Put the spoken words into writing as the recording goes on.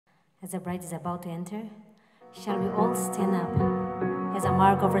As the bride is about to enter, shall we all stand up as a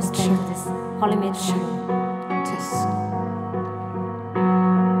mark of respect to this holy matrimony?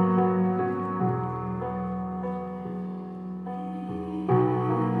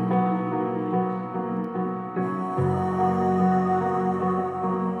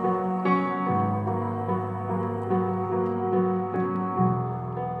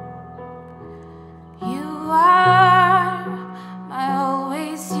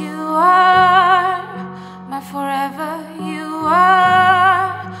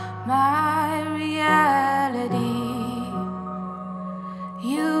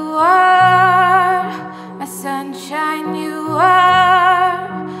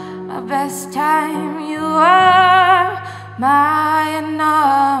 My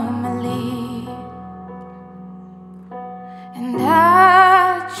anomaly, and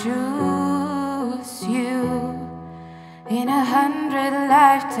I choose you in 100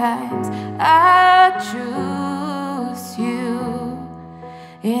 lifetimes. I choose you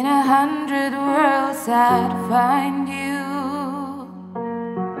in 100 worlds. I'd find you,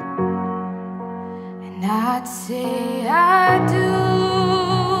 and I'd say I do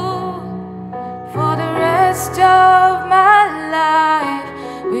for the rest of my life.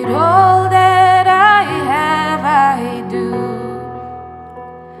 With all that I have, I do,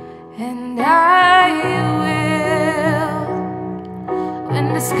 and I will.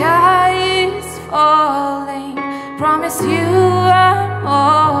 When the sky is falling, promise you I'm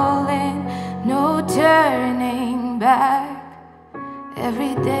all in. No turning back.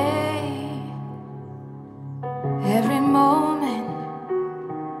 Every day, every moment,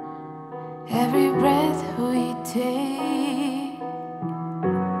 every breath we take,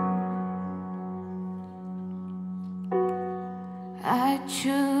 I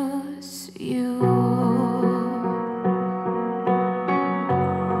choose you.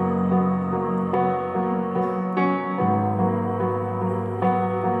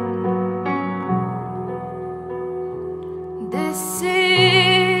 This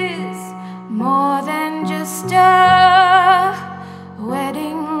is more than just a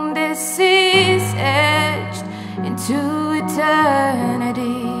wedding. This is etched into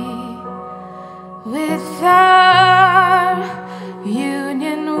eternity. With our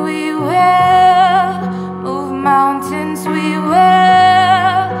union we will move mountains, we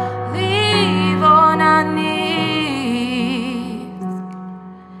will live on our knees,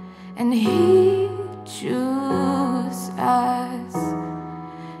 and he chose us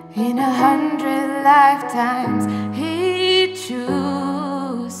in 100 lifetimes. He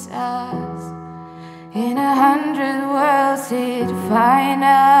chose us in 100 worlds. He'd find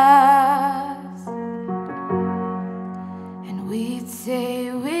us, and we'd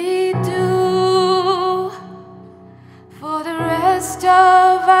say we do for the rest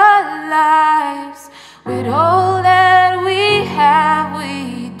of our lives. With all that we have,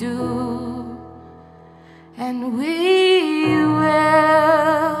 we do, and we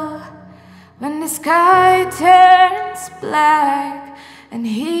will. When the sky turns black and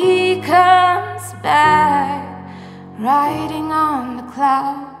he comes back, riding on the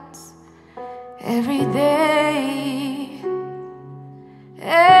clouds, every day,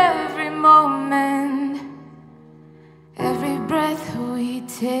 every moment, every breath we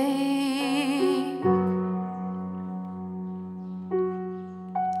take,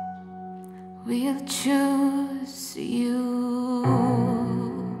 we'll choose you.